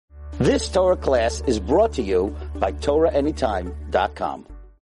This Torah class is brought to you by TorahAnytime.com.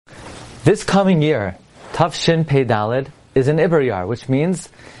 This coming year, Tafshin Pei Daled, is an Iber Yar, which means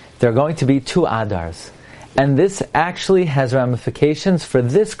there are going to be 2 Adars. And this actually has ramifications for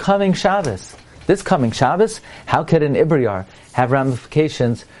this coming Shabbos. This coming Shabbos, how could an Iber Yar have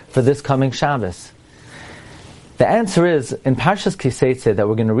ramifications for this coming Shabbos? The answer is, in Parshas Seitzei that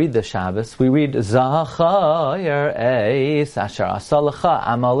we're going to read this Shabbos, we read, Zachar eis asher asalacha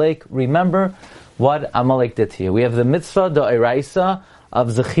Amalek. Remember what Amalek did to you. We have the mitzvah d'oraisa of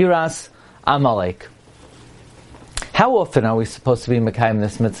Zechiras Amalek. How often are we supposed to be Mekayim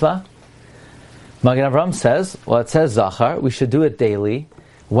this mitzvah? Magen Avraham says, it says Zachar, we should do it daily.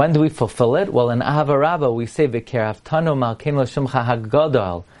 When do we fulfill it? Well, in Ahava Rabbah we say, V'keraftanu malkeinu l'shimcha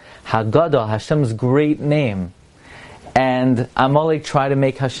hagadol. Hagadol, Hashem's great name. And Amalek tried to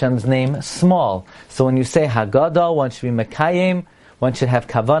make Hashem's name small. So when you say Hagadol, one should be Mekayim, one should have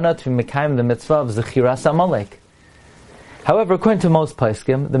Kavanah to be Mekayim the mitzvah of Zechiras Amalek. However, according to most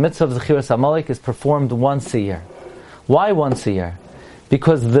Paiskim, the mitzvah of Zechiras Amalek is performed once a year. Why once a year?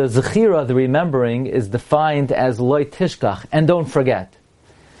 Because the Zechira, the remembering, is defined as Loi Tishkach, and don't forget.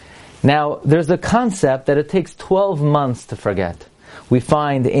 Now, there's a concept that it takes 12 months to forget. We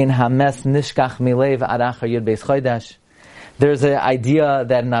find in Hames Nishkach Milev Arachar Yud Beis Chodesh. There's an idea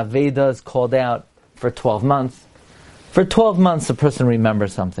that Naveda is called out for 12 months. For 12 months a person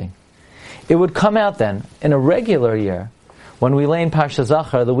remembers something. It would come out then, in a regular year, when we lay in Parshas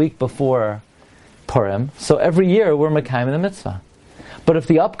Zachar the week before Purim, so every year we're Mekayim in the mitzvah. But if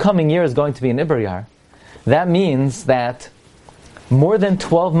the upcoming year is going to be an Iber Yar, that means that more than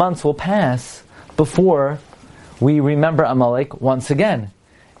 12 months will pass before we remember Amalek once again.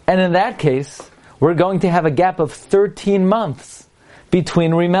 And in that case, we're going to have a gap of 13 months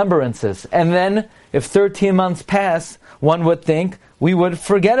between remembrances. And then, if 13 months pass, one would think we would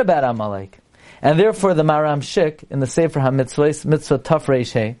forget about Amalek. And therefore the Maram Shik, in the Sefer HaMitzvahs, Mitzvah Taf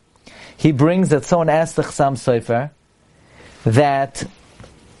Reishei, he brings that someone asked the Chasam Sofer that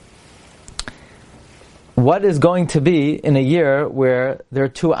what is going to be in a year where there are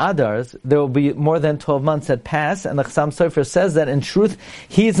 2 Adars, there will be more than 12 months that pass, and the Chasam Sofer says that in truth,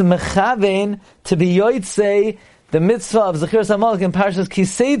 he's mechavein to be Seitzei, the mitzvah of Zechiras Amalek in Parshas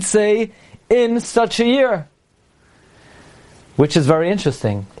Seitzei, in such a year. Which is very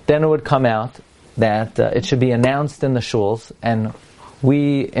interesting. Then it would come out that it should be announced in the shuls, and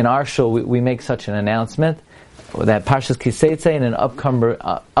we, in our shul, we make such an announcement, that Parshas Seitzei in an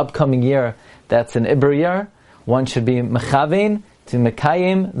upcoming year, that's an Iber Yar, one should be mechavein to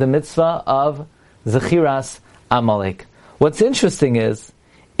mekayim the mitzvah of Zechiras Amalek. What's interesting is,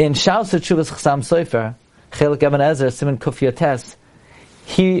 in Shaus Tshuvas Chasam Sofer, Chelik Eben Ezer, Siman Kuf Yotes,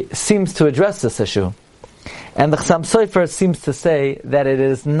 he seems to address this issue. And the Chasam Sofer seems to say that it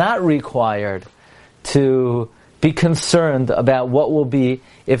is not required to be concerned about what will be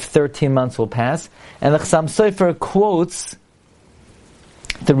if 13 months will pass. And the Chasam Sofer quotes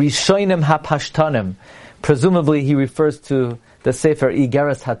the Rishonim HaPashtanim. Presumably he refers to the Sefer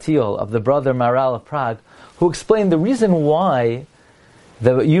Igeres Hatiol of the brother Maral of Prague, who explained the reason why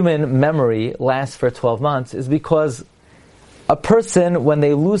the human memory lasts for 12 months is because a person, when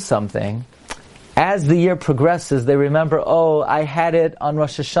they lose something, as the year progresses, they remember, I had it on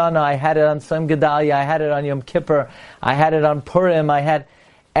Rosh Hashanah, I had it on Tzom Gedalia, I had it on Yom Kippur, I had it on Purim,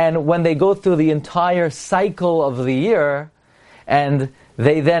 and when they go through the entire cycle of the year, and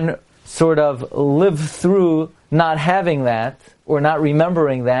they then sort of live through not having that, or not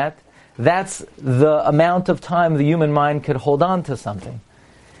remembering that, that's the amount of time the human mind could hold on to something.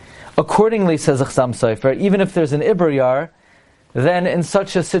 Accordingly, says the Chasam Sofer, even if there's an Iber Yar, then in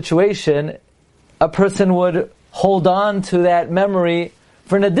such a situation, a person would hold on to that memory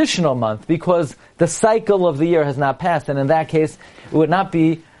for an additional month, because the cycle of the year has not passed, and in that case, it would not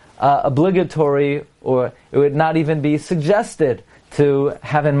be obligatory, or it would not even be suggested to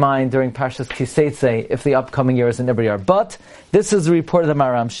have in mind during Parshas Seitzei if the upcoming year is an Iber Yar. But this is the report of the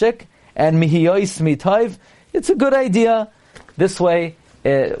Maram Shik, and Mihiyois Mitayv, it's a good idea. This way,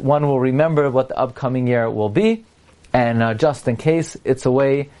 one will remember what the upcoming year will be, and just in case, it's a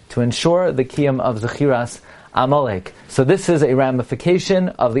way to ensure the Kiyam of Zechiras Amalek. So this is a ramification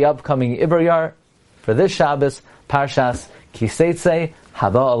of the upcoming Iber Yar for this Shabbos, Parshas Seitzei,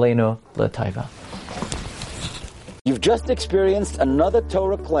 Haba Aleinu L'Taiva. You've just experienced another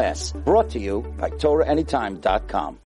Torah class brought to you by TorahAnytime.com.